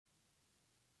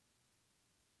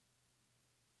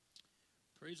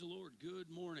Praise the Lord. Good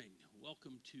morning.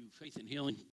 Welcome to Faith and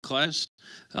Healing class.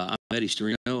 I'm Eddie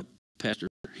Storino, pastor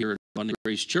here at Abundant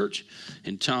Grace Church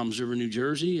in Toms River, New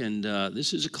Jersey. And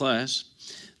this is a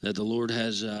class that the Lord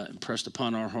has impressed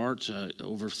upon our hearts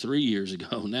over 3 years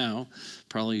ago now,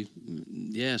 probably,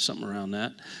 something around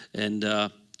that, and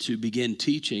to begin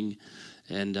teaching.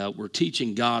 And we're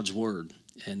teaching God's Word.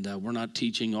 And we're not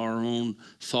teaching our own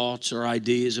thoughts or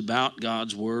ideas about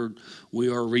God's Word. We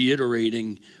are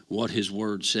reiterating what His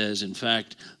Word says. In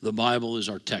fact, the Bible is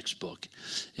our textbook.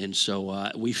 And so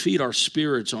we feed our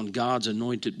spirits on God's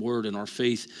anointed Word, and our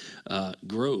faith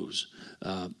grows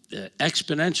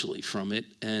exponentially from it.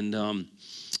 And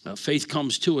faith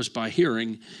comes to us by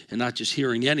hearing, and not just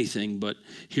hearing anything, but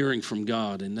hearing from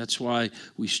God. And that's why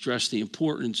we stress the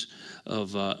importance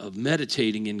of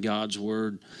meditating in God's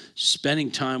Word,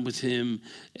 spending time with Him,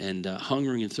 and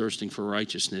hungering and thirsting for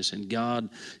righteousness. And God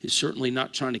is certainly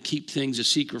not trying to keep things a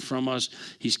secret from us.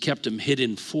 He's kept them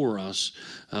hidden for us,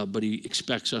 but He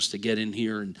expects us to get in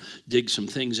here and dig some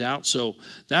things out. So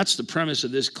that's the premise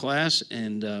of this class.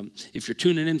 And if you're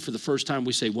tuning in for the first time,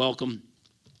 we say welcome.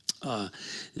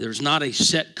 There's not a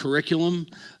set curriculum,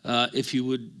 if you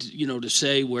would, to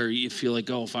say where you feel like,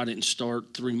 if I didn't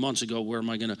start 3 months ago, where am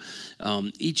I going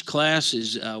to? Each class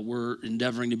is, we're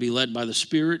endeavoring to be led by the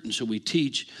Spirit, and so we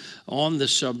teach on the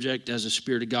subject as the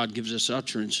Spirit of God gives us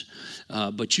utterance.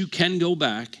 But you can go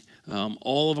back.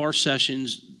 All of our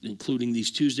sessions, including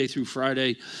these Tuesday through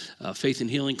Friday faith and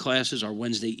healing classes, our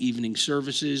Wednesday evening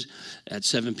services at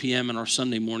 7 p.m. and our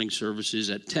Sunday morning services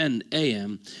at 10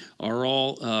 a.m. are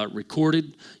all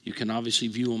recorded. You can obviously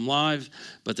view them live,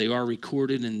 but they are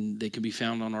recorded, and they can be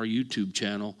found on our YouTube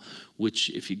channel, which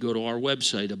if you go to our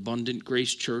website,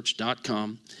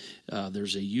 abundantgracechurch.com,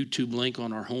 there's a YouTube link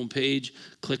on our homepage.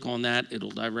 Click on that.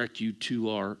 It'll direct you to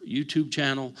our YouTube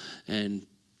channel, and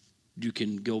you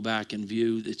can go back and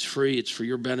view. It's free. It's for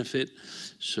your benefit.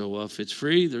 So if it's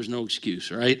free, there's no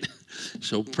excuse, right?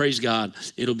 So praise God.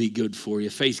 It'll be good for you.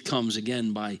 Faith comes,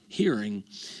 again, by hearing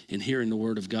and hearing the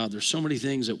Word of God. There's so many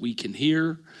things that we can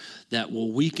hear that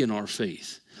will weaken our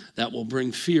faith, that will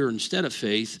bring fear instead of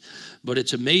faith. But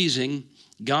it's amazing.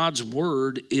 God's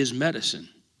Word is medicine.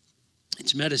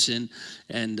 It's medicine.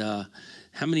 And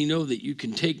how many know that you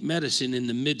can take medicine in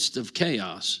the midst of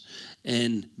chaos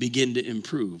and begin to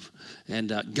improve?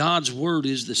 And God's Word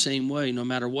is the same way, no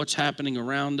matter what's happening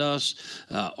around us,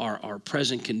 our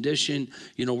present condition.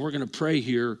 We're going to pray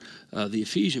here the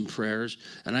Ephesian prayers,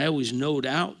 and I always note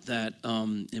out that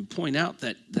and point out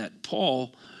that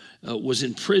Paul was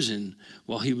in prison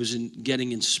while he was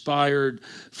getting inspired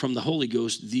from the Holy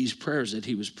Ghost, these prayers that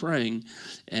he was praying.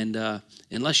 And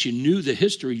unless you knew the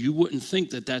history, you wouldn't think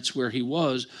that that's where he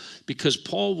was, because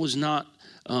Paul was not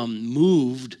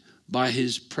moved by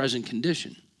his present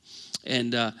condition.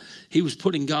 And he was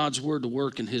putting God's Word to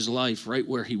work in his life right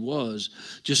where he was,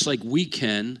 just like we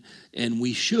can and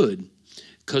we should,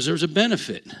 because there's a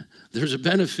benefit. There's a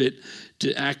benefit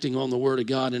to acting on the Word of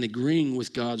God and agreeing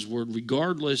with God's Word,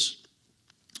 regardless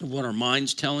of what our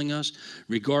mind's telling us,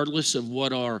 regardless of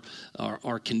what our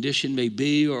condition may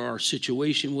be or our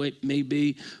situation may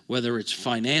be, whether it's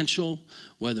financial,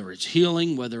 whether it's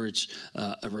healing, whether it's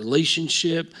a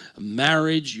relationship, a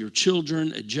marriage, your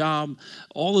children, a job.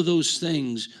 All of those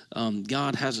things,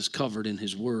 God has us covered in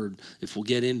His Word if we'll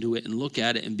get into it and look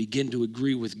at it and begin to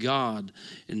agree with God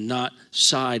and not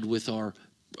side with our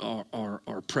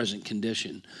present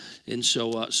condition. And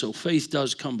so faith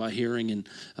does come by hearing, and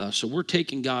so we're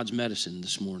taking God's medicine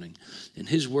this morning, and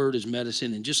His Word is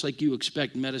medicine. And just like you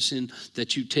expect medicine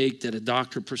that you take, that a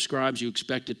doctor prescribes, you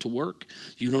expect it to work.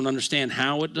 You don't understand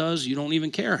how it does. You don't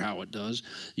even care how it does.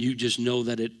 You just know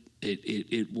that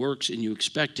it works, and you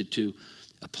expect it to.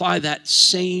 Apply that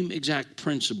same exact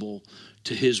principle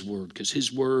to His Word, because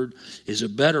His Word is a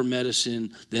better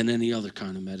medicine than any other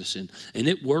kind of medicine. And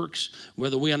it works,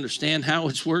 whether we understand how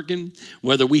it's working,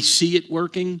 whether we see it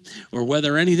working, or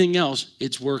whether anything else,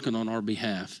 it's working on our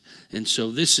behalf. And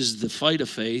so this is the fight of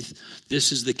faith.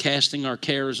 This is the casting our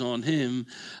cares on Him,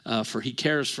 for He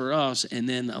cares for us, and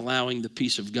then allowing the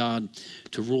peace of God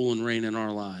to rule and reign in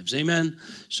our lives. Amen?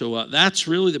 So that's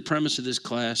really the premise of this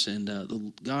class,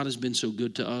 and God has been so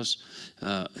good to us.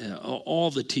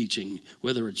 All the teaching,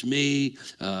 whether it's me,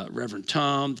 Reverend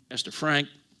Tom, Pastor Frank,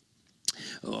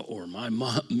 or my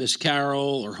mom, Miss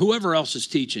Carol, or whoever else is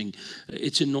teaching,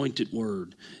 it's anointed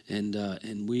Word. And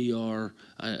we are,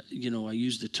 I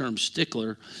use the term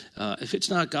stickler. If it's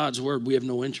not God's Word, we have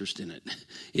no interest in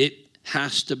it.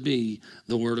 has to be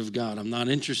the Word of God. I'm not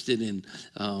interested in,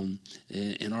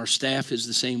 and our staff is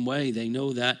the same way. They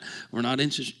know that we're not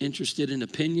interested in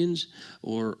opinions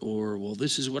or, well,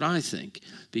 this is what I think,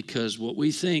 because what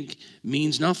we think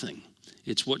means nothing.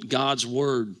 It's what God's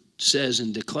Word says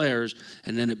and declares,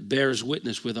 and then it bears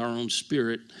witness with our own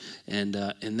spirit, and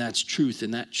that's truth,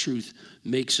 and that truth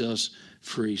makes us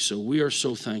free. So we are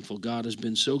so thankful. God has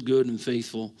been so good and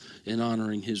faithful in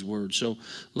honoring His word. So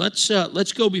let's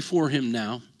go before Him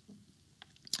now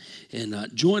and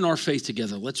join our faith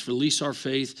together. Let's release our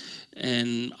faith,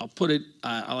 and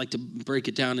I like to break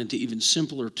it down into even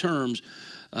simpler terms.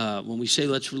 When we say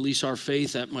let's release our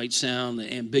faith, that might sound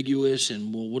ambiguous,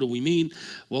 and well, what do we mean?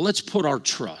 Well, let's put our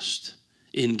trust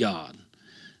in God.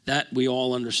 That we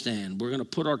all understand. We're going to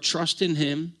put our trust in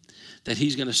Him, that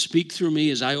He's going to speak through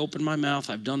me as I open my mouth.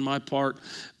 I've done my part,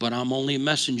 but I'm only a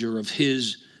messenger of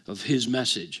His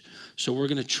message. So we're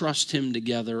going to trust Him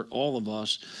together, all of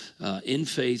us, in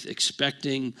faith,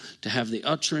 expecting to have the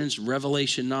utterance,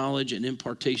 revelation, knowledge, and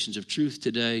impartations of truth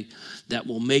today that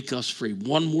will make us free.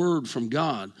 One word from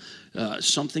God,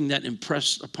 something that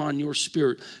impressed upon your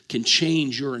spirit, can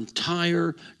change your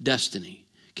entire destiny,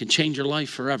 can change your life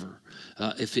forever.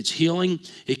 If it's healing,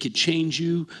 it could change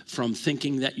you from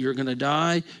thinking that you're going to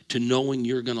die to knowing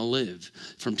you're going to live,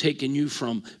 from taking you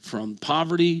from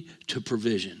poverty to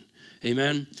provision.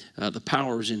 Amen. The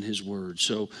power is in His word.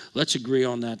 So let's agree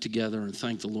on that together and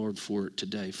thank the Lord for it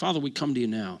today. Father, we come to you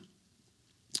now.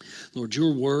 Lord,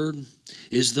 your word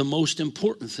is the most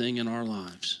important thing in our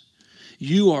lives.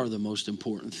 You are the most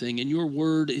important thing, and your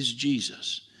word is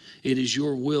Jesus. It is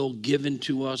your will given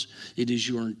to us. It is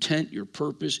your intent, your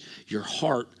purpose, your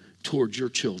heart towards your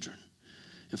children.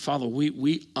 And Father,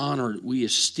 we honor it. We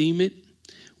esteem it.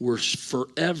 We're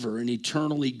forever and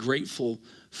eternally grateful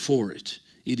for it.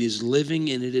 It is living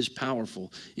and it is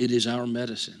powerful. It is our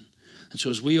medicine. And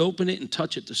so as we open it and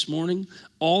touch it this morning,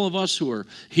 all of us who are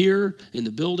here in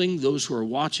the building, those who are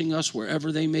watching us,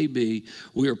 wherever they may be,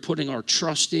 we are putting our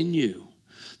trust in you,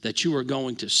 that you are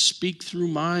going to speak through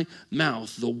my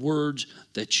mouth the words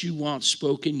that you want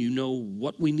spoken. You know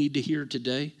what we need to hear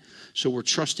today. So we're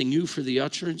trusting you for the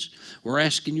utterance. We're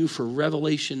asking you for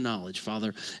revelation knowledge,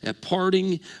 Father, a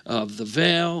parting of the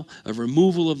veil, a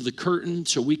removal of the curtain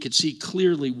so we could see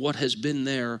clearly what has been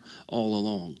there all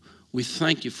along. We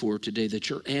thank you for today that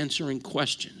you're answering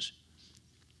questions.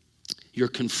 You're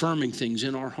confirming things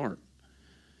in our heart.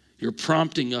 You're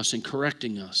prompting us and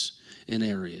correcting us in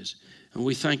areas. And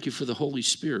we thank you for the Holy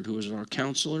Spirit, who is our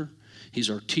counselor. He's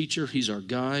our teacher. He's our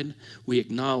guide. We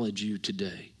acknowledge you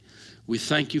today. We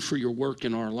thank you for your work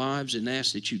in our lives and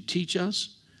ask that you teach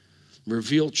us,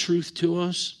 reveal truth to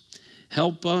us,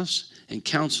 help us, and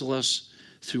counsel us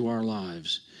through our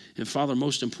lives. And Father,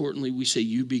 most importantly, we say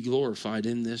you be glorified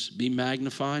in this, be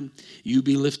magnified, you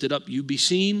be lifted up, you be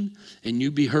seen, and you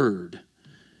be heard.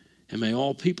 And may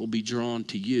all people be drawn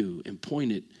to you and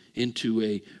pointed into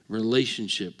a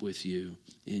relationship with you.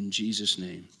 In Jesus'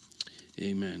 name,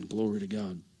 amen. Glory to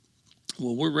God.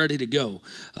 Well, we're ready to go.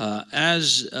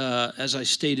 As I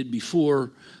stated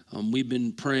before, we've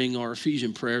been praying our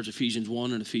Ephesian prayers, Ephesians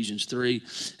 1 and Ephesians 3,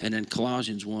 and then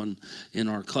Colossians 1 in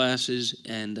our classes.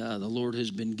 And the Lord has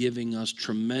been giving us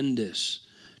tremendous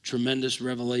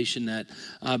revelation that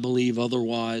I believe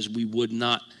otherwise we would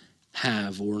not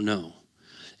have or know.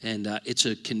 And it's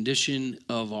a condition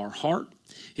of our heart.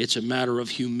 It's a matter of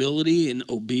humility and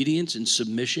obedience and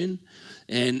submission.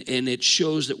 And it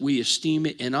shows that we esteem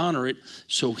it and honor it,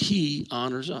 so He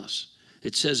honors us.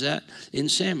 It says that in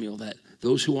Samuel, that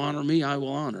those who honor me, I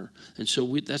will honor. And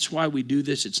so that's why we do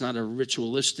this. It's not a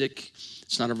ritualistic,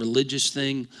 it's not a religious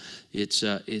thing. It's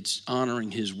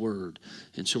honoring His word.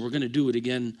 And so we're going to do it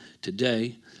again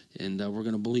today, and we're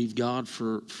going to believe God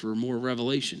for more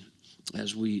revelation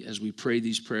as we pray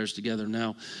these prayers together.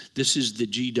 Now, this is the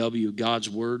GW, God's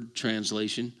Word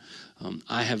translation.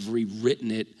 I have rewritten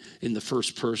it in the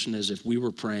first person as if we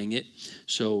were praying it.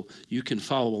 So you can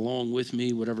follow along with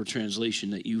me, whatever translation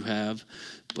that you have.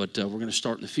 But we're going to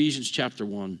start in Ephesians chapter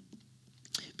 1,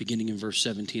 beginning in verse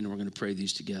 17, and we're going to pray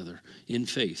these together in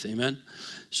faith. Amen?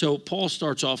 So Paul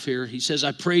starts off here. He says,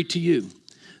 I pray to you,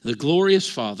 the glorious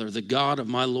Father, the God of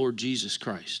my Lord Jesus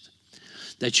Christ,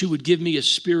 that you would give me a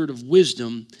spirit of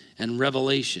wisdom and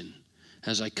revelation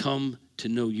as I come to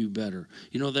know you better.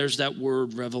 You know, there's that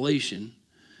word revelation,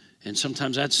 and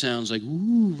sometimes that sounds like,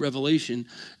 ooh, revelation.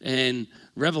 And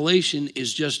revelation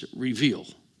is just reveal.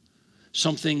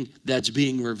 Something that's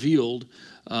being revealed,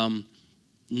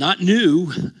 not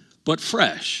new, but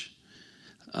fresh.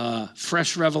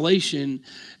 Fresh revelation,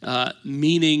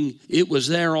 meaning it was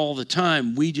there all the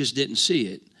time. We just didn't see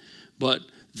it. But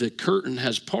the curtain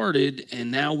has parted, and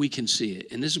now we can see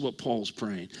it. And this is what Paul's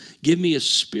praying. Give me a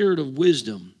spirit of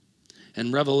wisdom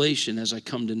and revelation as I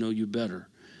come to know you better.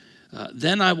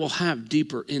 Then I will have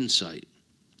deeper insight.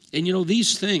 And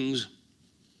these things,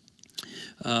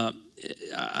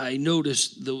 I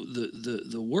noticed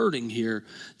the wording here,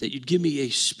 that you'd give me a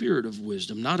spirit of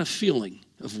wisdom, not a feeling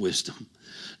of wisdom,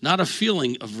 not a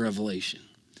feeling of revelation.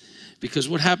 Because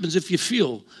what happens if you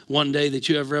feel one day that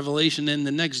you have revelation, and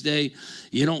the next day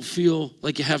you don't feel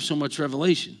like you have so much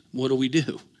revelation? What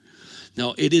do?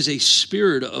 No, it is a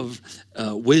spirit of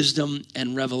wisdom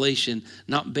and revelation,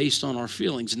 not based on our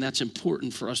feelings. And that's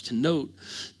important for us to note,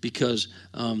 because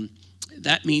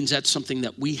that means that's something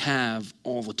that we have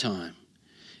all the time.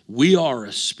 We are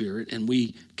a spirit, and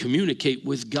we communicate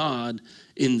with God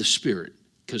in the spirit,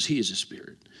 because he is a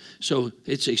spirit. So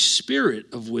it's a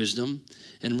spirit of wisdom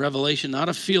and revelation, not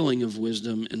a feeling of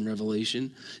wisdom and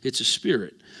revelation. It's a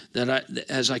spirit that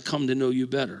as I come to know you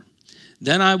better,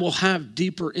 then I will have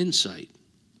deeper insight.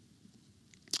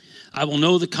 I will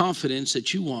know the confidence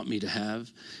that you want me to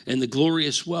have and the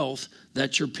glorious wealth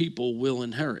that your people will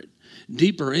inherit.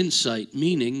 Deeper insight,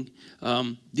 meaning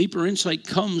deeper insight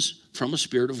comes from a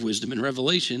spirit of wisdom and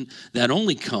revelation that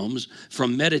only comes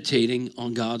from meditating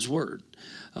on God's word.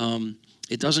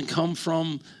 It doesn't come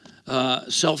from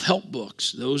self-help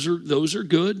books. Those are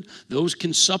good. Those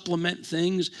can supplement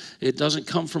things. It doesn't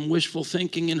come from wishful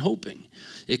thinking and hoping.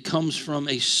 It comes from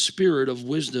a spirit of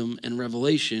wisdom and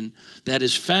revelation that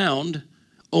is found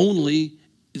only.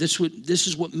 This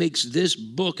is what makes this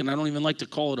book, and I don't even like to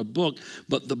call it a book,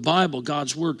 but the Bible,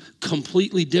 God's word,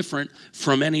 completely different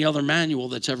from any other manual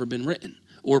that's ever been written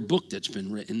or book that's been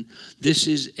written. This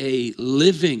is a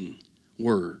living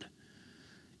word.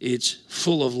 It's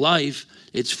full of life.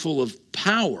 It's full of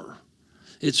power.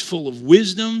 It's full of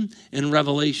wisdom and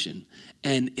revelation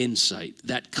and insight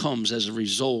that comes as a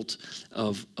result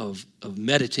of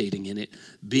meditating in it,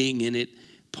 being in it,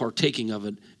 partaking of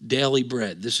it. Daily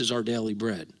bread. This is our daily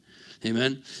bread.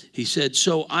 Amen. He said,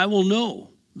 so I will know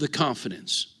the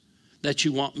confidence that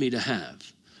you want me to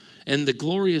have and the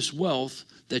glorious wealth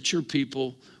that your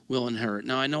people will inherit.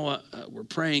 Now, I know we're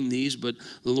praying these, but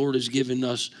the Lord has given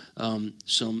us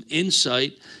some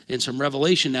insight and some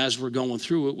revelation as we're going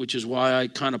through it, which is why I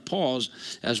kind of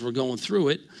pause as we're going through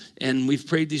it. And we've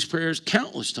prayed these prayers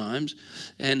countless times.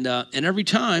 And every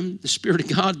time, the Spirit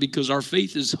of God, because our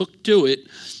faith is hooked to it,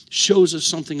 shows us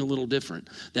something a little different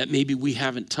that maybe we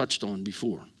haven't touched on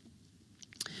before.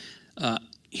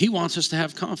 He wants us to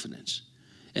have confidence.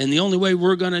 And the only way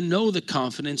we're going to know the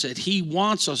confidence that he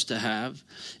wants us to have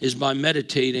is by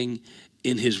meditating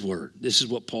in his word. This is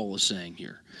what Paul is saying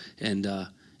here. And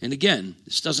again,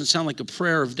 this doesn't sound like a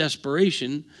prayer of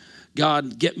desperation.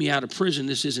 God, get me out of prison.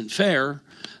 This isn't fair.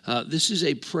 This is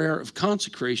a prayer of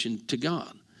consecration to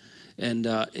God.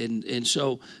 And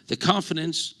so the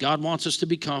confidence, God wants us to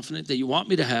be confident that you want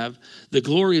me to have the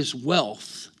glorious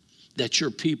wealth that your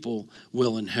people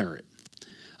will inherit.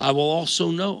 I will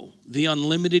also know the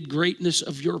unlimited greatness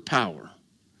of your power.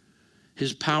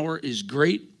 His power is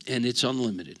great and it's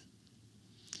unlimited.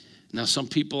 Now, some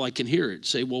people, I can hear it,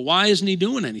 say, well, why isn't he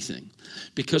doing anything?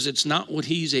 Because it's not what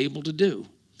he's able to do.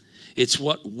 It's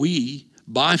what we,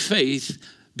 by faith,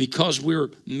 because we're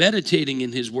meditating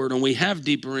in his word and we have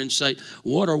deeper insight,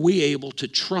 what are we able to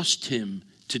trust him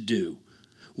to do?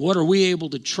 What are we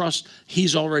able to trust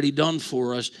he's already done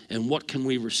for us, and what can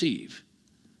we receive?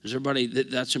 Is everybody,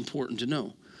 that's important to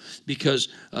know. Because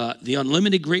the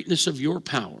unlimited greatness of your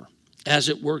power, as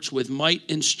it works with might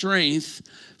and strength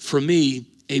for me,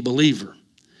 a believer.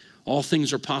 All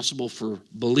things are possible for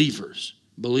believers.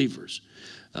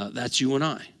 That's you and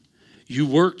I. You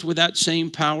worked with that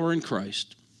same power in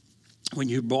Christ when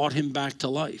you brought him back to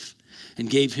life and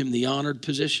gave him the honored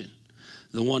position,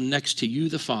 the one next to you,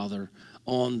 the Father,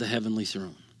 on the heavenly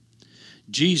throne.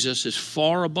 Jesus is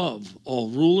far above all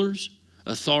rulers,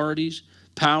 authorities,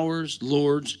 powers,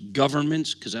 lords,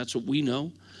 governments, because that's what we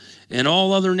know, and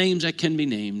all other names that can be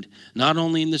named, not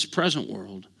only in this present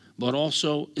world, but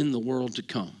also in the world to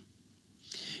come.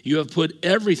 You have put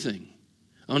everything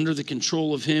under the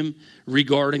control of him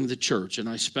regarding the church, and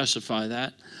I specify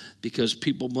that because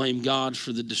people blame God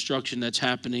for the destruction that's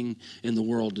happening in the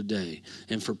world today,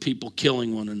 and for people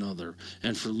killing one another,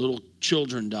 and for little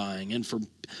children dying, and for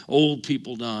old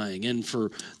people dying, and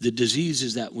for the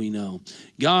diseases that we know.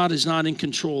 God is not in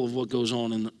control of what goes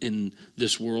on in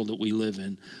this world that we live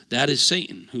in. That is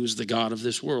Satan, who is the god of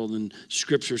this world, and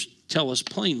scriptures tell us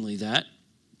plainly that.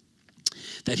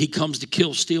 that he comes to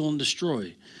kill, steal, and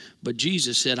destroy. But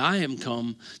Jesus said, I am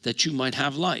come that you might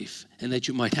have life, and that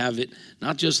you might have it,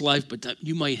 not just life, but that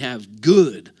you might have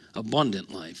good,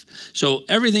 abundant life. So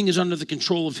everything is under the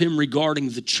control of him regarding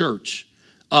the church,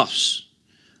 us,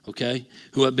 okay,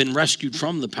 who have been rescued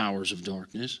from the powers of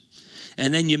darkness.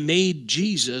 And then you made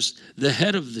Jesus the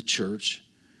head of the church,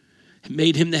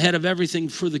 made him the head of everything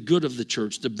for the good of the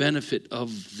church, the benefit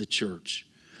of the church.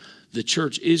 The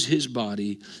church is his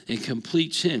body and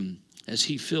completes him as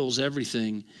he fills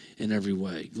everything in every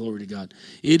way. Glory to God.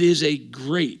 It is a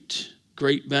great,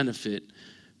 great benefit,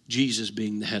 Jesus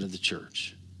being the head of the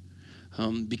church.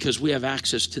 Because we have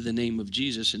access to the name of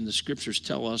Jesus, and the scriptures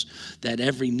tell us that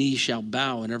every knee shall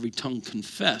bow and every tongue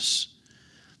confess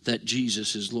that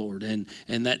Jesus is Lord, and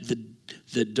that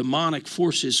the demonic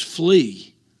forces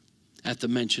flee at the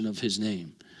mention of his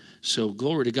name. So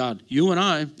glory to God. You and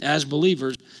I, as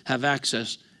believers, have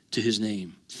access to his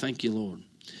name. Thank you, Lord.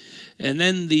 And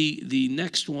then the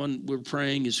next one we're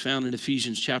praying is found in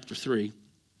Ephesians chapter 3,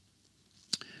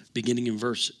 beginning in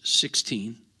verse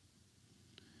 16.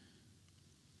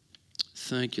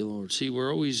 Thank you, Lord. See,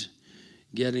 we're always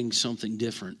getting something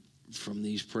different from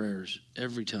these prayers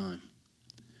every time.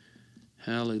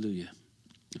 Hallelujah.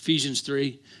 Ephesians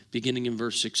 3, beginning in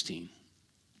verse 16.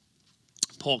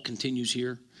 Paul continues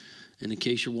here, and in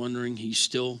case you're wondering, he's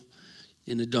still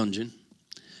in a dungeon.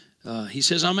 He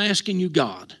says, I'm asking you,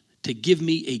 God, to give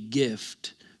me a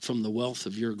gift from the wealth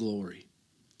of your glory.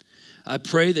 I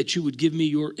pray that you would give me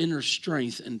your inner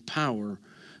strength and power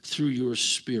through your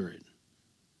Spirit,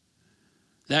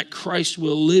 that Christ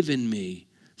will live in me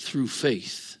through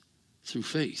faith,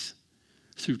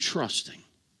 through trusting.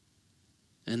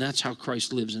 And that's how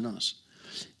Christ lives in us.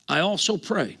 I also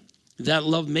pray that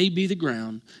love may be the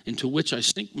ground into which I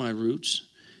sink my roots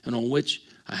and on which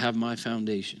I have my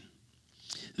foundation.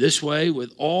 This way,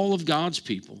 with all of God's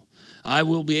people, I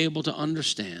will be able to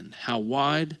understand how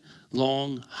wide,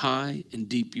 long, high, and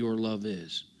deep your love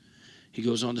is. He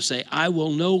goes on to say, I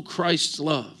will know Christ's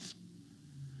love.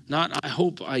 Not I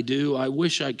hope I do, I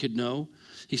wish I could know.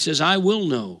 He says, I will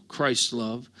know Christ's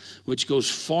love, which goes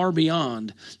far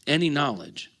beyond any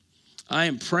knowledge. I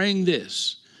am praying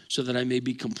this so that I may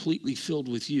be completely filled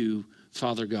with you,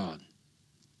 Father God.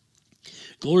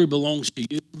 Glory belongs to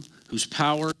you, whose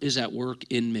power is at work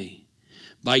in me.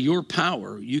 By your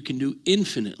power, you can do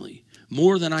infinitely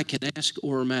more than I can ask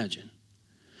or imagine.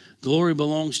 Glory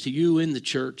belongs to you in the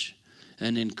church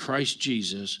and in Christ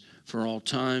Jesus for all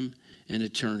time and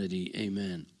eternity.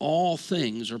 Amen. All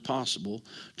things are possible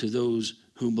to those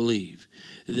who believe.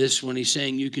 This, when he's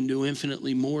saying you can do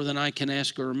infinitely more than I can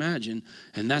ask or imagine,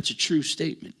 and that's a true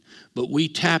statement. But we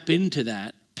tap into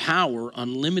that power,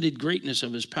 unlimited greatness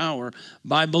of his power,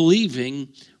 by believing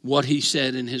what he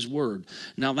said in his word.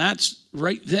 Now that's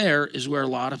right there is where a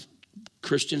lot of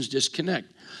Christians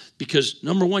disconnect. Because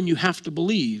number one, you have to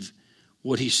believe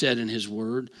what he said in his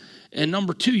word. And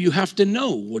number two, you have to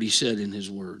know what he said in his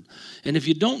word. And if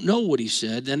you don't know what he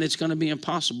said, then it's going to be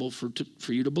impossible for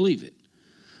you to believe it.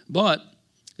 But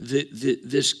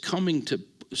this coming to,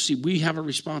 see, we have a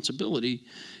responsibility,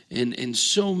 and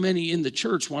so many in the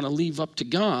church want to leave up to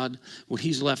God what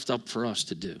he's left up for us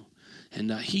to do. And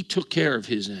he took care of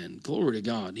his end. Glory to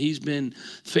God. He's been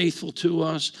faithful to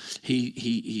us.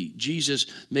 Jesus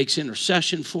makes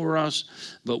intercession for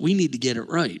us, but we need to get it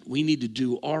right. We need to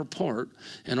do our part,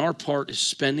 and our part is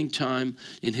spending time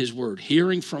in his word,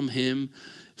 hearing from him,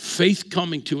 faith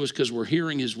coming to us because we're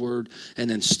hearing his word, and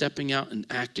then stepping out and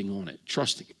acting on it,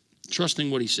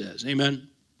 trusting what he says. Amen.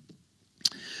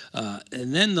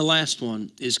 And then the last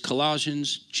one is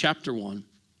Colossians chapter 1.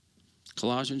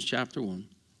 Colossians chapter 1.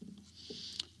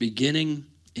 Beginning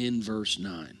in verse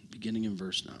 9.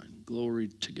 Glory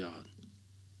to God.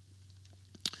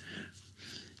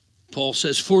 Paul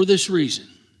says, for this reason,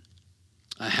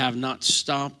 I have not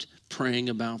stopped praying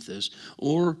about this,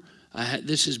 or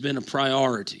this has been a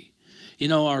priority. You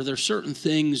know, are there certain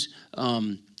things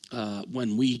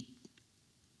when we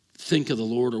think of the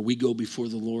Lord or we go before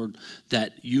the Lord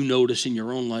that you notice in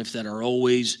your own life that are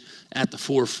always at the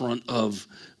forefront of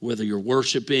whether you're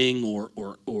worshiping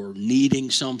or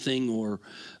needing something, or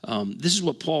this is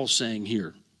what Paul's saying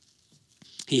here.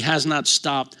 He has not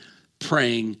stopped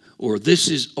praying, or this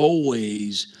is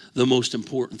always the most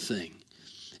important thing.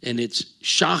 And it's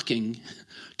shocking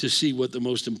to see what the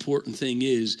most important thing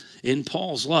is in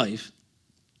Paul's life,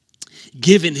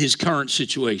 given his current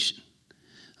situation.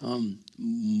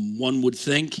 One would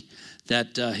think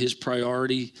that his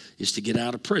priority is to get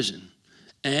out of prison.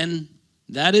 And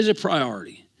that is a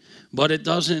priority. But it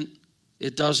doesn't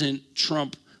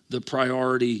trump the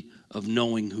priority of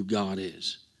knowing who God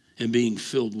is and being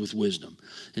filled with wisdom.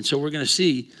 And so we're going to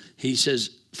see, he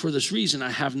says, for this reason, I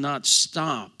have not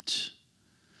stopped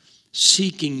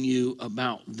seeking you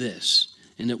about this.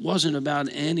 And it wasn't about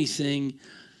anything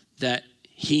that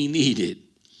he needed.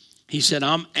 He said,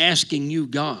 I'm asking you,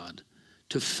 God,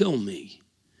 to fill me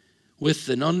with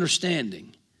an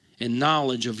understanding and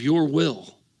knowledge of your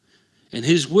will. And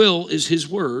his will is his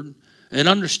word, an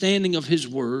understanding of his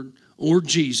word, or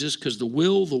Jesus, because the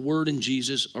will, the word, and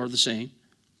Jesus are the same.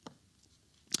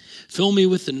 Fill me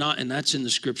with the knowledge, and that's in the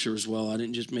scripture as well. I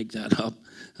didn't just make that up.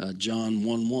 John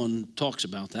 1:1 talks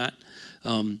about that.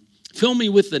 Fill me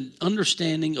with the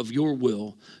understanding of your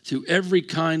will through every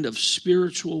kind of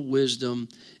spiritual wisdom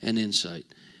and insight.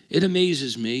 It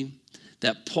amazes me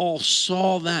that Paul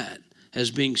saw that as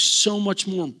being so much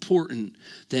more important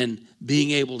than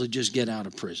being able to just get out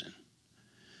of prison.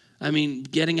 I mean,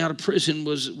 getting out of prison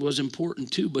was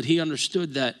important too, but he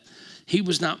understood that he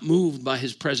was not moved by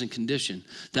his present condition,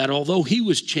 that although he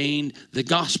was chained, the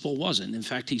gospel wasn't. In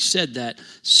fact, he said that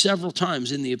several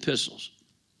times in the epistles.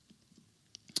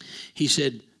 He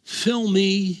said, fill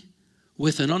me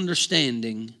with an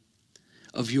understanding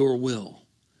of your will,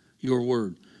 your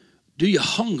word. Do you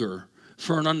hunger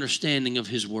for an understanding of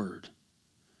his word?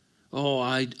 Oh,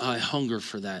 I hunger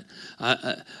for that.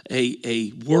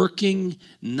 A working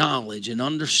knowledge and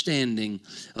understanding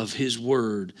of his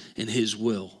word and his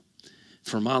will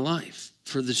for my life,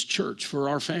 for this church, for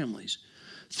our families.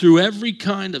 Through every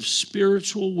kind of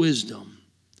spiritual wisdom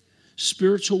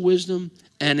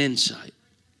and insight.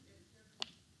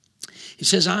 He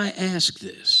says, I ask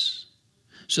this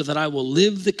so that I will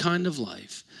live the kind of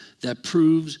life that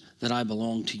proves that I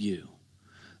belong to you.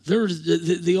 There's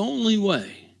the only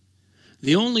way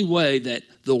that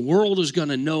the world is going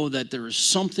to know that there is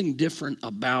something different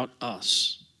about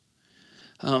us.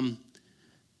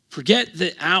 Forget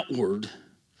the outward,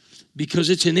 because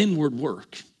it's an inward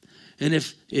work. And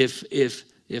if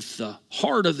the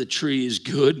heart of the tree is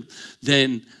good,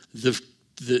 then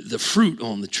the fruit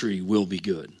on the tree will be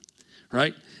good,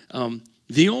 right?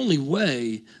 The only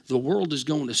way the world is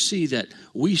going to see that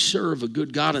we serve a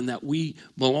good God and that we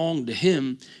belong to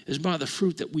him is by the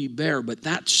fruit that we bear. But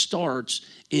that starts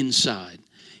inside.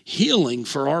 Healing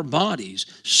for our bodies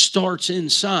starts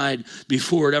inside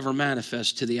before it ever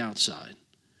manifests to the outside.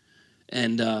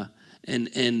 And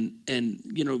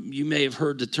you know, you may have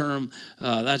heard the term,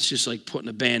 that's just like putting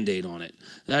a Band-Aid on it.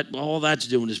 All that's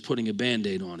doing is putting a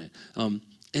Band-Aid on it.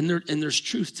 And there's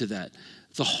truth to that.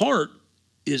 The heart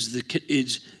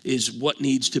is what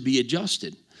needs to be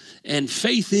adjusted. And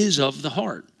faith is of the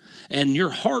heart. And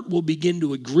your heart will begin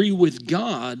to agree with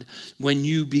God when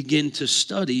you begin to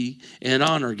study and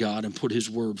honor God and put his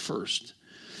word first.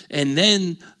 And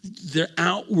then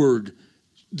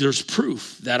there's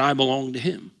proof that I belong to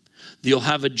him. You'll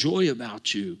have a joy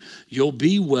about you. You'll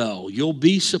be well. You'll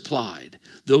be supplied.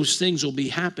 Those things will be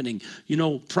happening. You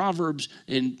know,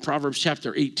 in Proverbs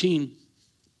chapter 18,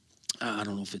 I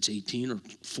don't know if it's 18 or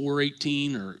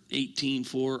 4:18 or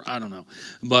 18:4. I don't know.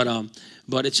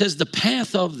 But it says the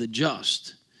path of the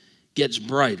just gets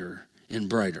brighter and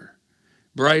brighter,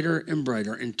 brighter and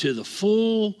brighter into the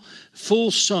full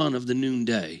sun of the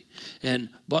noonday.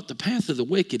 But the path of the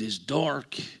wicked is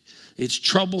dark. It's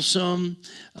troublesome,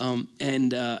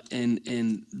 and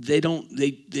they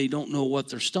don't know what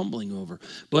they're stumbling over.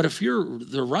 But if you're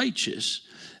the righteous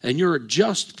and you're a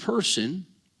just person,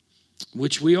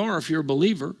 which we are if you're a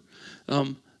believer,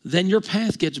 then your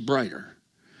path gets brighter.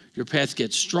 Your path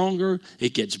gets stronger,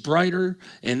 it gets brighter,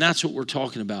 and that's what we're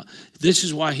talking about. This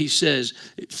is why he says,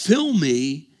 fill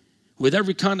me with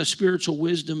every kind of spiritual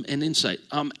wisdom and insight.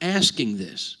 I'm asking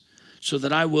this so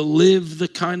that I will live the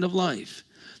kind of life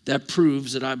that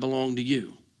proves that I belong to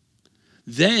you.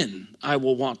 Then I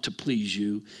will want to please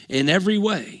you in every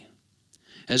way,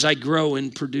 as I grow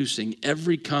in producing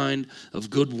every kind of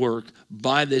good work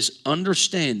by this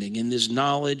understanding and this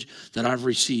knowledge that I've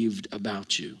received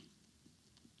about you.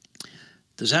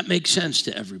 Does that make sense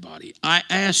to everybody? I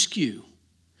ask you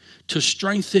to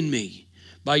strengthen me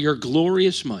by your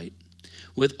glorious might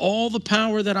with all the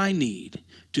power that I need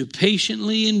to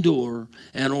patiently endure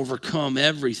and overcome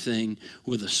everything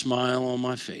with a smile on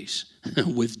my face,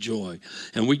 with joy.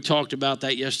 And we talked about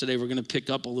that yesterday. We're going to pick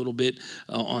up a little bit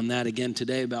on that again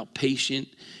today about patient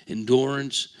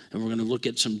endurance. And we're going to look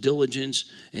at some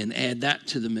diligence and add that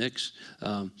to the mix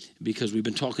because we've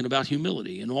been talking about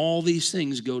humility. And all these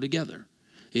things go together.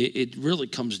 It really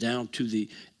comes down to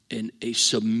a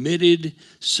submitted,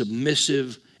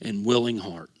 submissive, and willing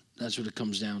heart. That's what it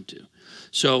comes down to.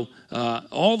 So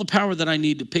all the power that I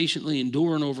need to patiently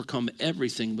endure and overcome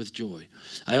everything with joy.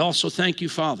 I also thank you,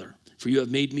 Father, for you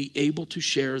have made me able to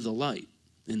share the light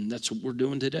And that's what we're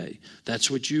doing today. That's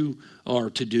what you are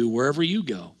to do wherever you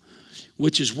go,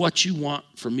 which is what you want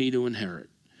for me to inherit.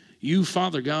 You,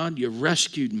 Father God, you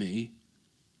rescued me.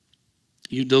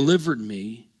 You delivered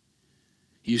me.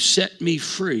 You set me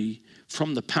free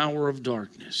from the power of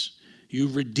darkness. You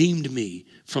redeemed me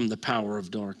from the power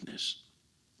of darkness.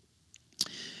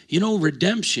 You know,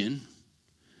 redemption,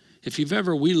 if you've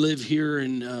ever, we live here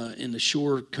in the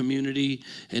shore community,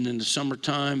 and in the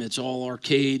summertime, it's all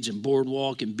arcades and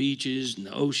boardwalk and beaches and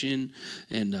the ocean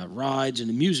and rides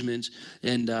and amusements.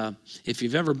 And if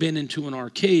you've ever been into an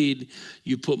arcade,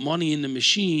 you put money in the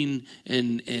machine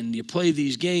and you play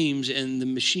these games, and the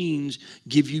machines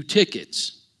give you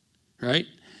tickets, right?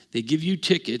 They give you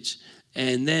tickets,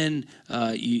 and then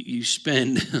you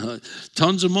spend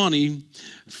tons of money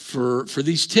for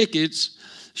these tickets,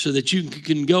 so that you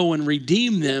can go and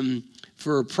redeem them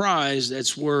for a prize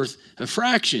that's worth a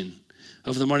fraction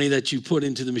of the money that you put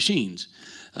into the machines.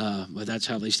 But that's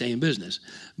how they stay in business.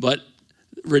 But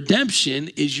redemption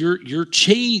is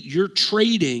you're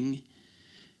trading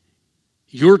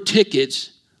your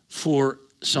tickets for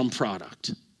some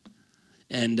product.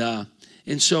 And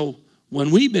so when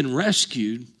we've been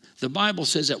rescued, the Bible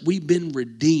says that we've been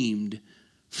redeemed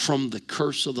from the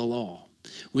curse of the law.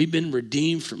 We've been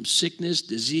redeemed from sickness,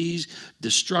 disease,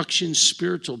 destruction,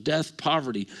 spiritual death,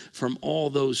 poverty, from all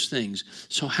those things.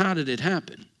 So how did it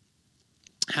happen?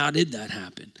 How did that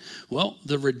happen? Well,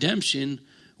 the redemption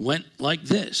went like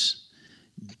this.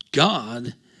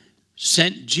 God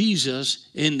sent Jesus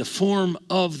in the form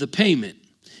of the payment,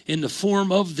 in the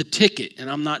form of the ticket. And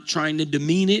I'm not trying to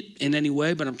demean it in any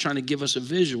way, but I'm trying to give us a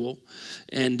visual.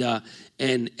 And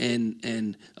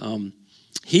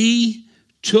he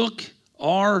took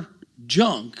our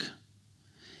junk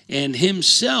and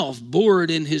himself bore it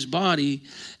in his body,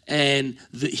 and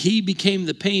he became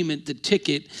the payment, the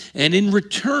ticket. And in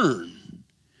return,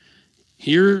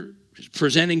 here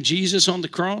presenting Jesus on the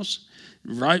cross,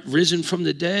 right, risen from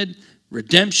the dead,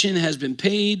 redemption has been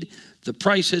paid, the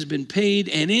price has been paid,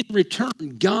 and in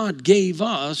return, God gave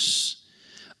us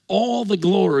all the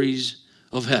glories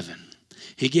of heaven.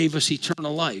 He gave us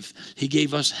eternal life. He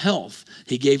gave us health.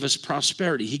 He gave us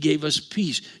prosperity. He gave us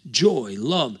peace, joy,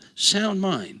 love, sound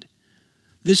mind.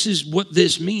 This is what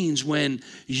this means when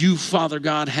you, Father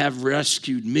God, have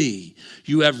rescued me.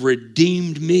 You have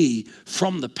redeemed me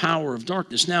from the power of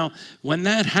darkness. Now, when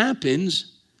that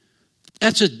happens,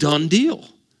 that's a done deal.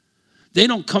 They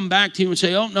don't come back to you and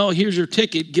say, oh, no, here's your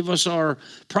ticket. Give us our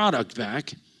product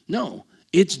back. No,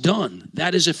 it's done.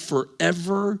 That is a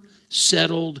forever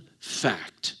settled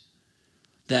fact,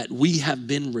 that we have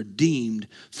been redeemed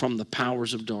from the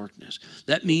powers of darkness.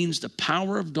 That means the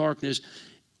power of darkness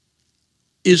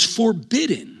is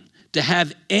forbidden to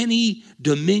have any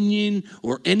dominion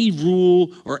or any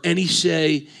rule or any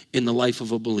say in the life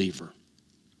of a believer.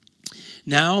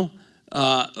 Now,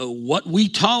 what we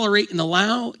tolerate and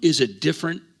allow is a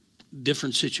different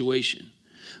situation.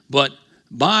 But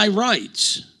by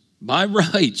rights,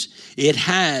 it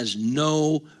has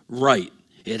no right.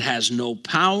 It has no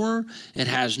power. It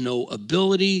has no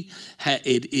ability.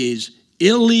 It is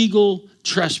illegal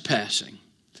trespassing.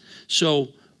 So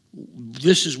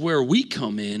this is where we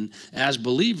come in as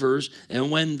believers.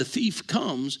 And when the thief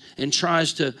comes and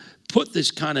tries to put this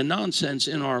kind of nonsense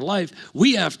in our life,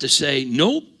 we have to say,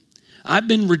 nope, I've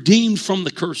been redeemed from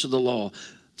the curse of the law.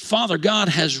 Father God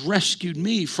has rescued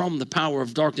me from the power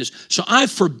of darkness. So I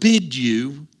forbid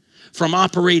you from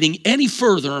operating any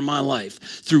further in my life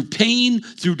through pain,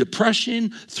 through depression,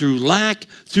 through lack,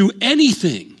 through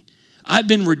anything. I've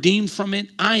been redeemed from it.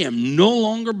 I am no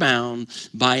longer bound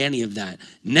by any of that.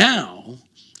 Now,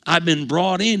 I've been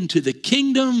brought into the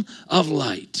kingdom of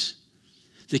light,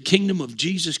 the kingdom of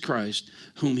Jesus Christ,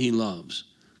 whom he loves.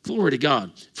 Glory to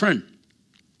God. Friend,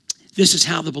 this is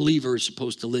how the believer is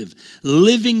supposed to live.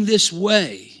 Living this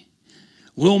way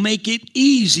will make it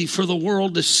easy for the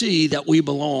world to see that we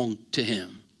belong to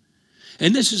him.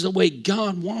 And this is the way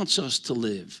God wants us to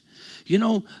live. You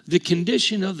know, the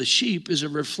condition of the sheep is a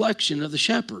reflection of the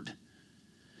shepherd.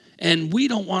 And we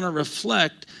don't want to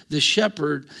reflect the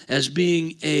shepherd as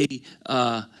being a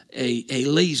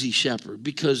lazy shepherd,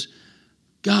 because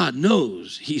God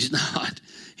knows he's not.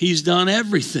 He's done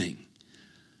everything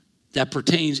that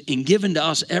pertains and given to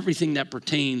us everything that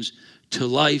pertains to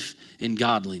life and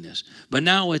godliness. But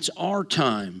now it's our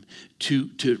time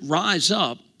to rise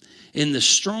up in the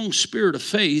strong spirit of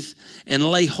faith and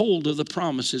lay hold of the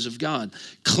promises of God.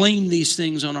 Claim these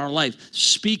things on our life.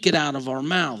 Speak it out of our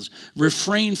mouths.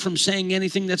 Refrain from saying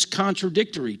anything that's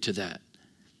contradictory to that.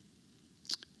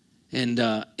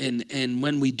 And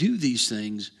when we do these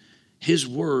things, his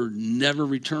word never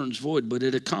returns void, but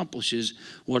it accomplishes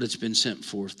what it's been sent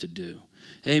forth to do.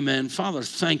 Amen. Father,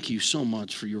 thank you so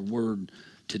much for your word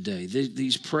today.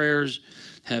 These prayers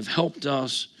have helped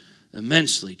us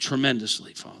immensely,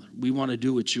 tremendously, Father. We want to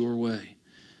do it your way.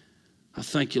 I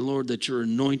thank you, Lord, that your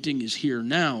anointing is here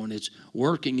now and it's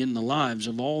working in the lives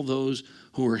of all those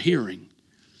who are hearing,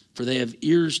 for they have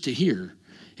ears to hear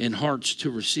and hearts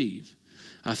to receive.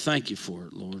 I thank you for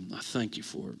it, Lord. I thank you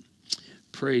for it.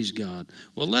 Praise God.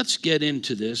 Well, let's get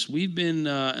into this. We've been,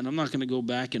 and I'm not going to go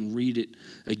back and read it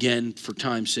again for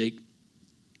time's sake,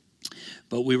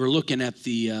 but we were looking at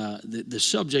the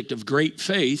subject of great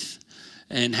faith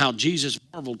and how Jesus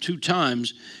marveled 2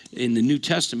 times in the New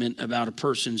Testament about a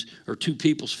person's or 2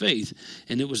 people's faith.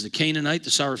 And it was the Canaanite, the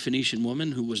Syrophoenician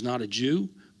woman who was not a Jew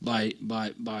by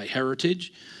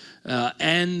heritage,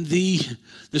 and the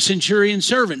centurion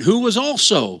servant who was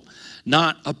also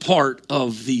not a part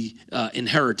of the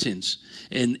inheritance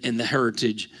and the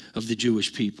heritage of the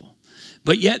Jewish people.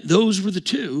 But yet those were the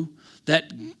 2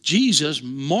 that Jesus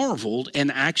marveled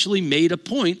and actually made a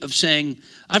point of saying,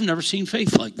 I've never seen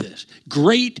faith like this.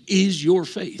 Great is your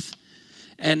faith.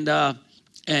 And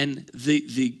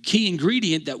the key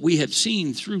ingredient that we have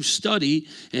seen through study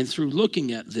and through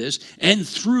looking at this and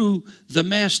through the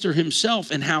master himself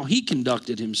and how he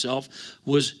conducted himself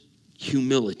was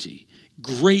humility,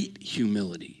 great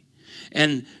humility.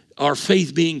 And our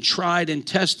faith being tried and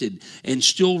tested and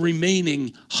still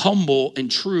remaining humble and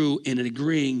true and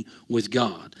agreeing with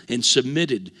God and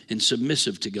submitted and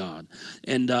submissive to God.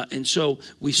 And so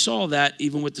we saw that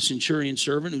even with the centurion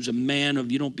servant, who's a man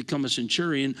of, you don't become a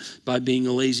centurion by being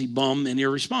a lazy bum and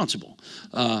irresponsible,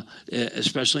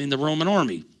 especially in the Roman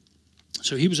army.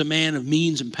 So he was a man of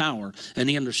means and power, and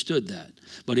he understood that.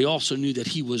 But he also knew that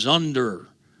he was under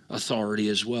authority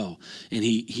as well. And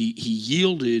he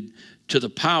yielded to the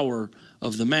power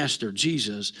of the master,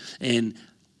 Jesus, and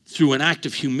through an act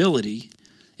of humility,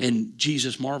 and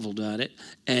Jesus marveled at it,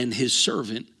 and his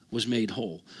servant was made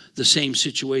whole. The same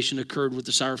situation occurred with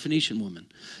the Syrophoenician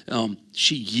woman.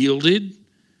 She yielded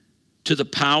to the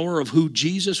power of who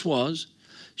Jesus was.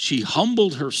 She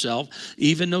humbled herself,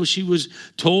 even though she was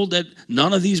told that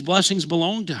none of these blessings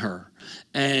belonged to her.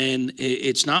 And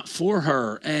it's not for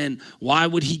her. And why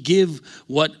would he give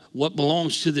what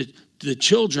belongs to the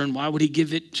children? Why would he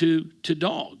give it to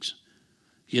dogs?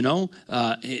 You know,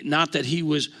 not that he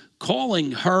was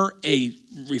calling her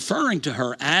referring to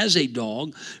her as a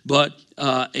dog, but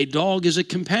a dog is a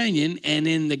companion, and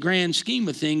in the grand scheme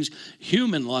of things,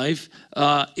 human life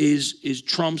is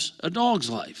trumps a dog's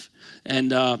life.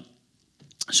 And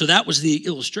so that was the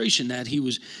illustration that he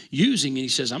was using. And he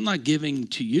says, I'm not giving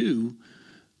to you.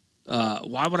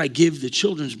 Why would I give the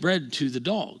children's bread to the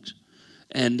dogs?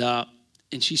 And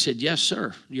she said, yes,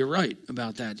 sir, you're right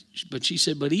about that. But she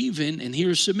said, but even, and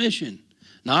here's submission,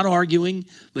 not arguing,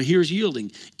 but here's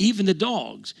yielding. Even the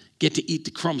dogs get to eat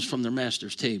the crumbs from their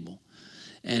master's table.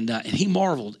 And he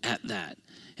marveled at that.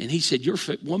 And he said,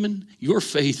 woman, your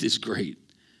faith is great.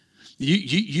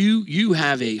 You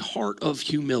have a heart of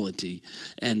humility.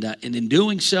 And in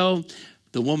doing so,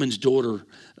 the woman's daughter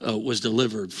was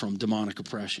delivered from demonic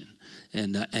oppression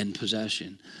and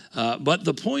possession. But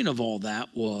the point of all that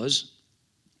was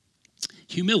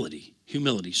humility.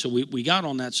 So we got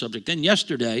on that subject. Then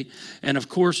yesterday, and of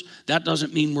course, that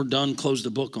doesn't mean we're done, close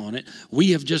the book on it. We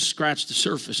have just scratched the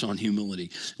surface on humility.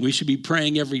 We should be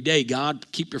praying every day,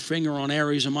 God, keep your finger on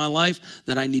areas of my life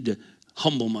that I need to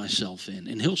humble myself in.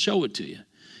 And he'll show it to you.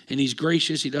 And he's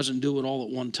gracious. He doesn't do it all at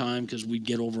one time because we'd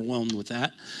get overwhelmed with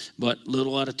that. But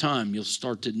little at a time, you'll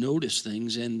start to notice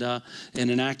things. And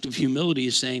an act of humility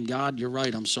is saying, God, you're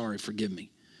right, I'm sorry, forgive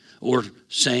me. Or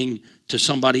saying to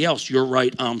somebody else, you're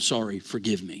right, I'm sorry,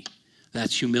 forgive me.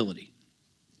 That's humility.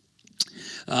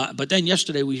 But then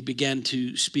yesterday we began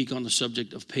to speak on the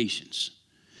subject of patience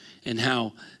and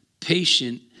how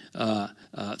patient,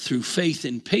 through faith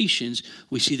and patience,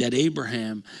 we see that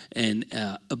Abraham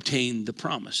obtained the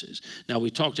promises. Now,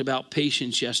 we talked about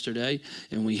patience yesterday,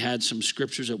 and we had some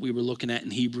scriptures that we were looking at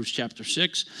in Hebrews chapter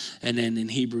 6 and then in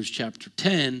Hebrews chapter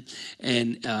 10.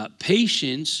 And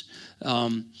patience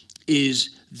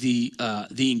is the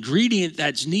ingredient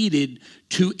that's needed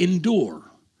to endure.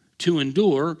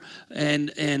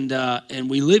 And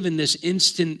we live in this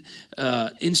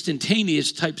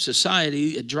instantaneous type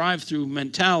society, a drive-through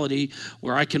mentality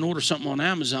where I can order something on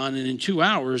Amazon and in 2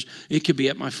 hours it could be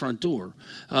at my front door.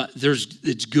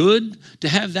 It's good to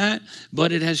have that,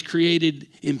 but it has created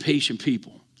impatient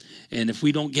people. And if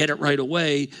we don't get it right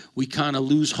away, we kind of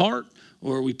lose heart,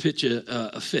 or we pitch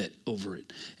a fit over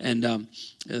it. And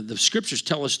the scriptures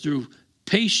tell us through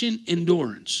patient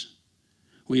endurance,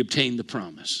 we obtain the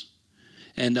promise.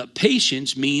 And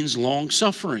patience means long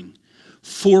suffering,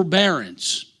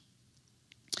 forbearance,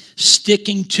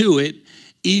 sticking to it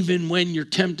even when you're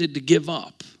tempted to give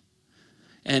up.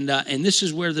 And this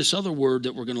is where this other word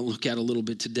that we're going to look at a little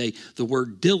bit today, the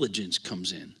word diligence,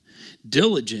 comes in.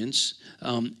 Diligence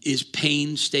is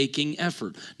painstaking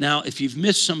effort. Now, if you've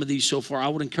missed some of these so far, I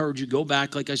would encourage you, go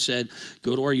back, like I said,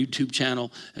 go to our YouTube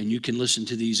channel, and you can listen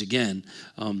to these again.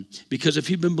 Because if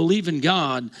you've been believing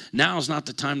God, now is not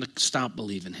the time to stop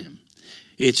believing him.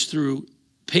 It's through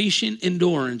patient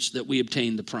endurance that we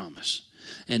obtain the promise.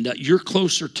 And you're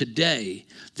closer today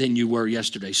than you were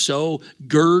yesterday. So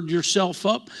gird yourself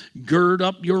up, gird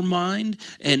up your mind,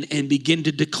 and begin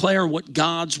to declare what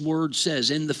God's word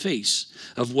says in the face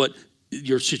of what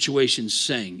your situation's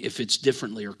saying. If it's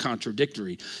differently or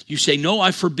contradictory, you say, no,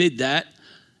 I forbid that.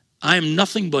 I am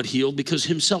nothing but healed because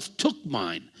himself took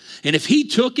mine. And if he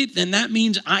took it, then that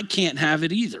means I can't have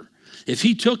it either. If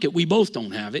he took it, we both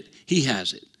don't have it. He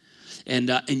has it.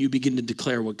 And you begin to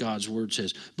declare what God's word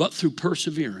says. But through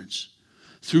perseverance,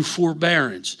 through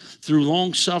forbearance, through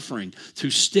long suffering, through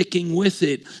sticking with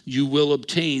it, you will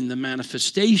obtain the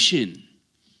manifestation.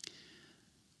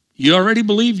 You already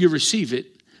believe you receive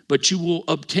it, but you will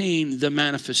obtain the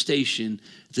manifestation,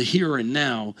 the here and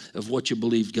now of what you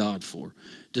believe God for.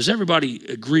 Does everybody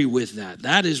agree with that?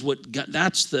 That is what God,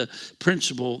 that's the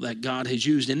principle that God has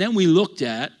used. And then we looked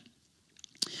at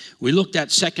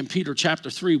 2 Peter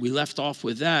chapter 3. We left off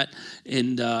with that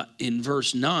in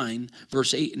verse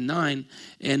 8 and 9.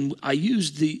 And I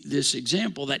used this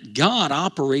example that God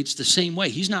operates the same way.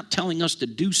 He's not telling us to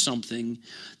do something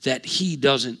that he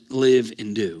doesn't live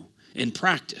and do and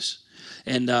practice.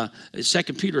 And 2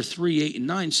 Peter 3, 8 and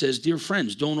 9 says, dear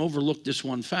friends, don't overlook this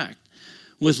one fact.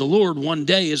 With the Lord, one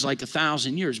day is like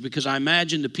 1,000 years, because I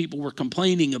imagine the people were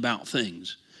complaining about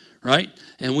things. Right?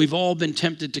 And we've all been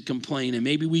tempted to complain, and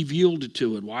maybe we've yielded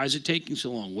to it. Why is it taking so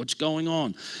long? What's going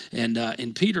on?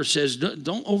 And Peter says,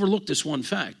 don't overlook this one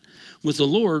fact. With the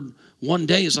Lord, one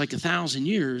day is like 1,000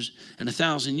 years, and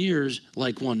 1,000 years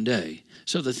like one day.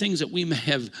 So the things that we may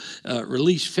have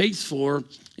released faith for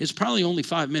is probably only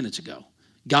 5 minutes ago,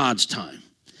 God's time.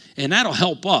 And that'll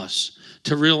help us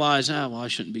to realize, I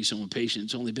shouldn't be so impatient.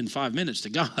 It's only been 5 minutes to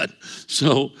God.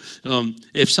 So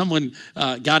if someone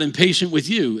got impatient with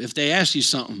you, if they asked you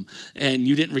something and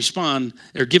you didn't respond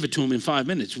or give it to them in 5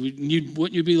 minutes,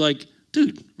 wouldn't you be like,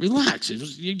 dude, relax.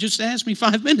 You just asked me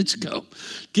 5 minutes ago.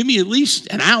 Give me at least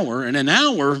an hour. And an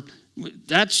hour,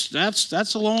 that's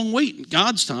a long wait in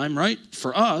God's time, right,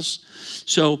 for us.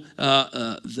 So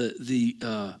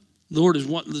the Lord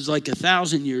is like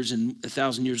 1,000 years, and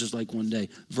 1,000 years is like one day.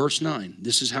 Verse 9,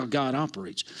 this is how God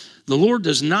operates. The Lord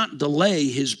does not delay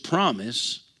his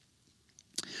promise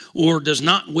or does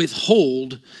not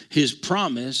withhold his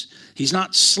promise. He's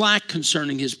not slack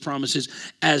concerning his promises,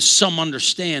 as some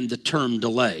understand the term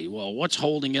delay. Well, what's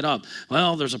holding it up?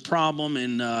 Well, there's a problem,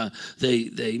 and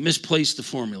they misplaced the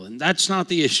formula. And that's not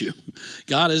the issue.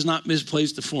 God has not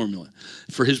misplaced the formula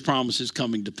for his promises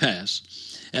coming to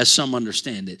pass, as some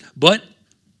understand it. But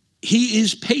he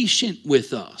is patient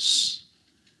with us.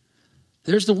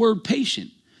 There's the word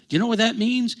patient. Do you know what that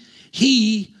means?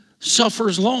 He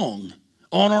suffers long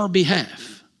on our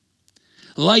behalf,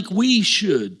 like we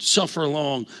should suffer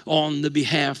long on the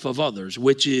behalf of others,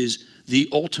 which is the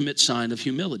ultimate sign of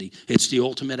humility. It's the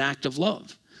ultimate act of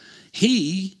love.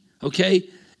 He,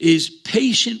 is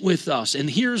patient with us. And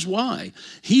here's why.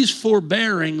 He's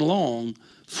forbearing long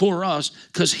for us,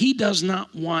 because he does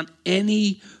not want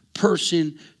any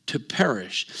person to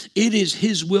perish. It is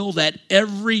his will that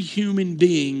every human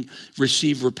being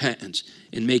receive repentance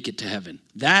and make it to heaven.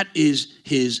 That is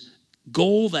his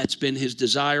goal. That's been his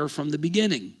desire from the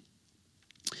beginning.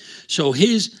 So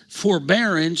his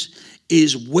forbearance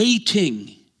is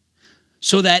waiting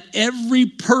so that every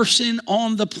person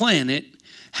on the planet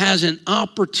has an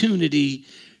opportunity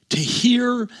to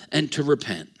hear and to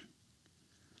repent.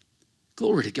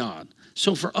 Glory to God.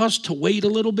 So for us to wait a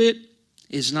little bit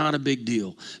is not a big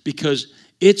deal, because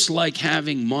it's like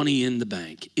having money in the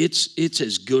bank. It's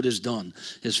as good as done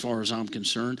as far as I'm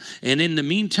concerned. And in the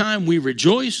meantime, we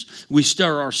rejoice. We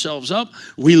stir ourselves up.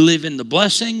 We live in the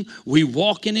blessing. We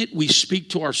walk in it. We speak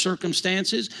to our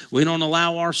circumstances. We don't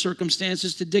allow our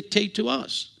circumstances to dictate to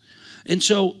us. And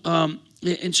so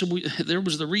there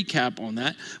was the recap on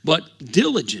that. But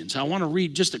diligence, I want to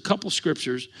read just a couple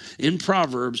scriptures in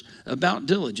Proverbs about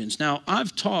diligence. Now,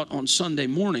 I've taught on Sunday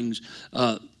mornings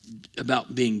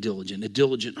about being diligent, a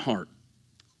diligent heart.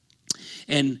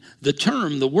 And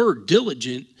the word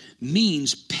diligent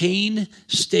means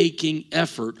painstaking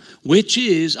effort, which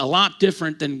is a lot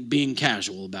different than being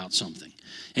casual about something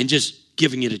and just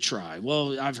giving it a try.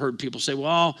 Well, I've heard people say,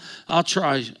 well, I'll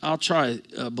try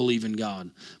believe in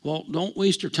God. Well, don't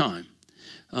waste your time.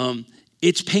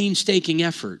 It's painstaking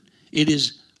effort. It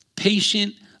is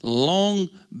patient,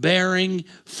 long-bearing,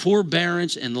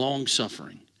 forbearance, and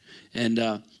long-suffering.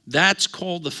 And that's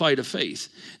called the fight of faith.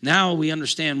 Now we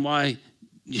understand why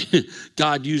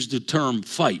God used the term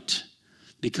fight,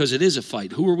 because it is a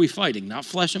fight. Who are we fighting? Not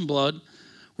flesh and blood.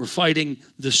 We're fighting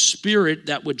the spirit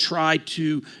that would try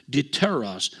to deter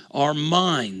us, our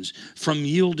minds, from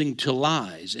yielding to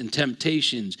lies and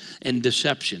temptations and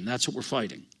deception. That's what we're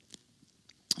fighting.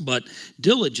 But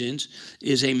diligence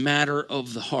is a matter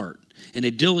of the heart. And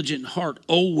a diligent heart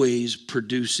always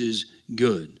produces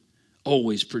good.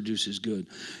 Always produces good.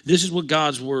 This is what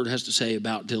God's word has to say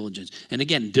about diligence. And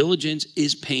again, diligence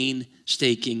is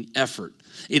painstaking effort.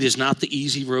 It is not the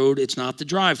easy road. It's not the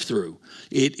drive-through.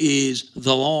 It is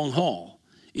the long haul.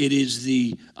 It is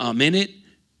the I'm in it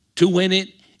to win it,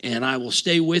 and I will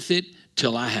stay with it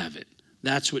till I have it.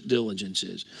 That's what diligence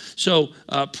is. So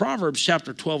Proverbs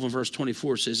chapter 12 and verse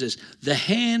 24 says this: the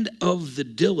hand of the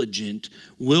diligent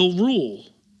will rule.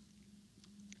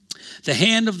 The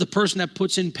hand of the person that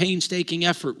puts in painstaking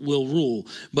effort will rule.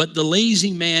 But the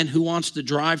lazy man who wants to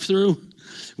drive through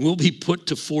will be put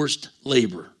to forced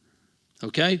labor.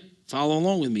 Okay? Follow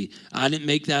along with me. I didn't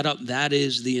make that up. That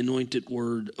is the anointed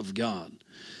word of God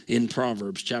in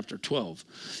Proverbs chapter 12.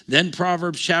 Then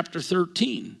Proverbs chapter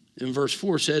 13 in verse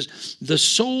 4 says, the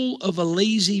soul of a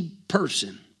lazy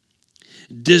person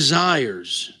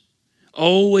desires,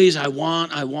 always I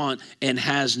want, and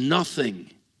has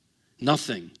nothing.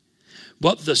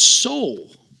 But the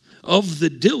soul of the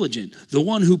diligent, the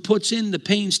one who puts in the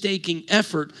painstaking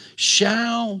effort,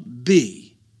 shall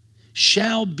be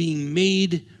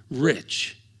made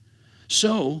rich.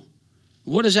 So,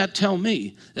 what does that tell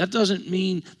me? That doesn't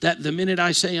mean that the minute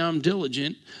I say I'm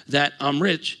diligent, that I'm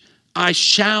rich. I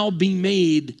shall be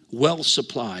made well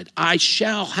supplied. I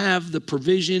shall have the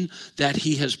provision that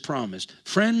he has promised.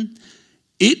 Friend,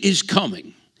 it is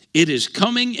coming. It is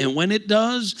coming, and when it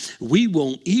does, we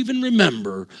won't even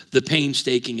remember the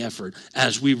painstaking effort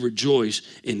as we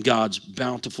rejoice in God's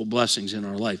bountiful blessings in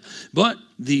our life. But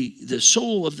the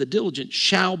soul of the diligent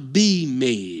shall be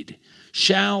made.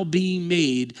 Shall be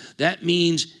made. That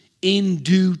means in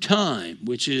due time,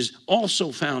 which is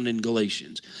also found in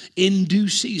Galatians. In due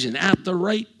season, at the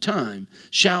right time,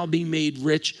 shall be made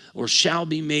rich or shall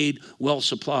be made well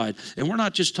supplied. And we're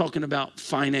not just talking about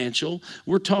financial.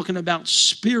 We're talking about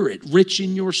spirit, rich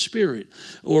in your spirit,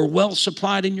 or well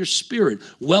supplied in your spirit,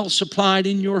 well supplied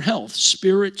in your health,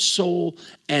 spirit, soul,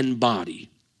 and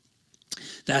body.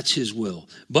 That's his will.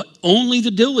 But only the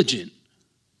diligent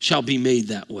shall be made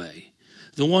that way.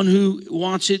 The one who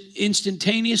wants it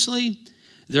instantaneously,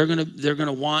 they're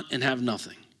gonna want and have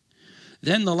nothing.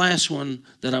 Then the last one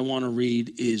that I want to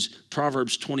read is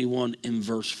Proverbs 21 in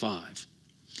verse 5.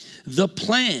 The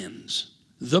plans.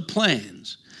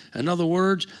 In other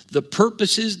words, the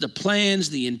purposes, the plans,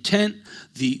 the intent,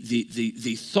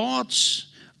 the thoughts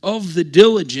of the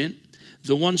diligent,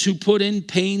 the ones who put in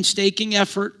painstaking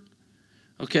effort,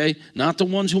 okay? Not the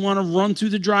ones who want to run through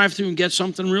the drive-thru and get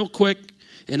something real quick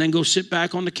and then go sit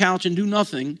back on the couch and do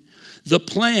nothing. The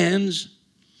plans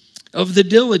of the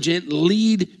diligent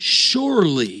lead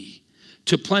surely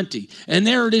to plenty. And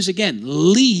there it is again,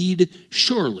 lead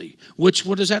surely. What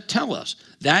does that tell us?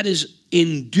 That is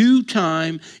in due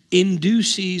time, in due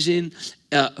season,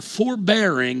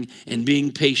 forbearing and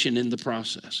being patient in the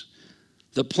process.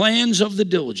 The plans of the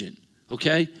diligent,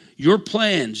 okay? Your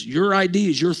plans, your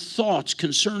ideas, your thoughts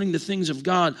concerning the things of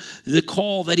God, the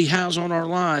call that he has on our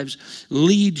lives,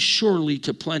 lead surely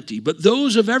to plenty. But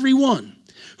those of everyone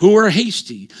who are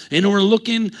hasty and who are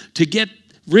looking to get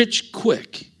rich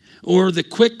quick or the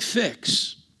quick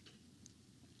fix,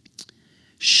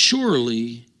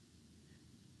 surely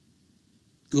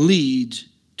leads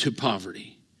to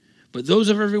poverty. But those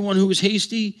of everyone who is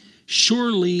hasty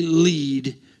surely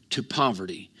lead to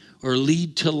poverty, or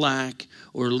lead to lack,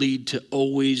 or lead to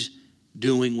always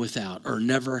doing without, or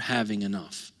never having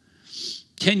enough.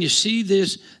 Can you see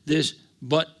this?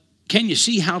 But can you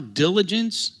see how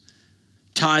diligence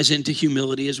ties into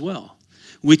humility as well,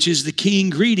 which is the key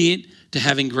ingredient to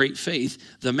having great faith?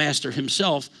 The master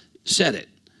himself said it.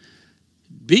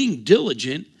 Being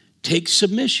diligent takes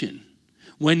submission.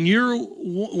 When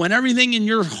everything in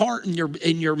your heart and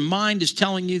your mind is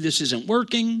telling you this isn't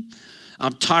working,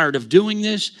 I'm tired of doing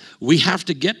this, we have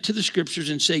to get to the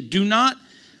scriptures and say,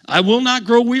 I will not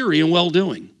grow weary in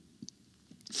well-doing.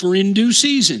 For in due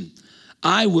season,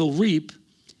 I will reap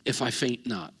if I faint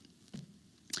not.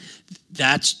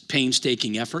 That's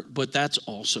painstaking effort, but that's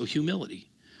also humility.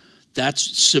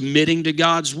 That's submitting to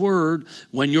God's word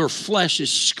when your flesh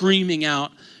is screaming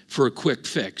out for a quick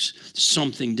fix,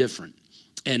 something different.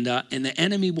 And the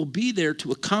enemy will be there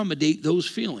to accommodate those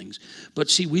feelings. But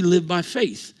see, we live by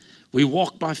faith. We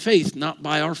walk by faith, not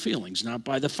by our feelings, not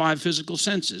by the five physical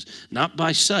senses, not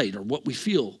by sight or what we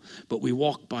feel, but we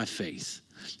walk by faith.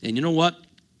 And you know what?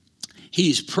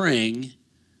 He's praying,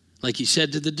 like he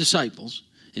said to the disciples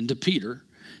and to Peter,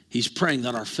 he's praying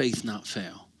that our faith not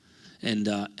fail. And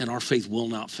our faith will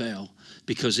not fail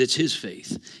because it's his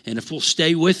faith. And if we'll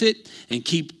stay with it and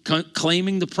keep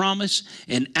claiming the promise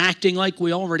and acting like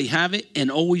we already have it and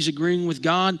always agreeing with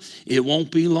God, it won't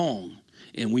be long.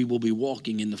 And we will be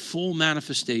walking in the full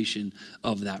manifestation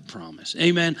of that promise.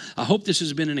 Amen. I hope this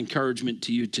has been an encouragement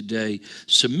to you today.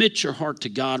 Submit your heart to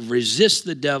God. Resist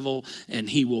the devil, and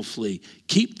he will flee.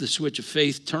 Keep the switch of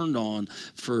faith turned on,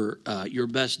 for your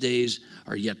best days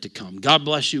are yet to come. God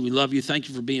bless you. We love you. Thank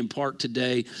you for being part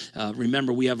today.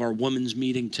 Remember, we have our women's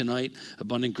meeting tonight,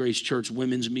 Abundant Grace Church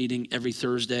women's meeting every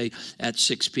Thursday at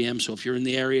 6 p.m. So if you're in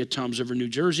the area, Toms River, New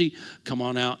Jersey, come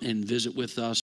on out and visit with us.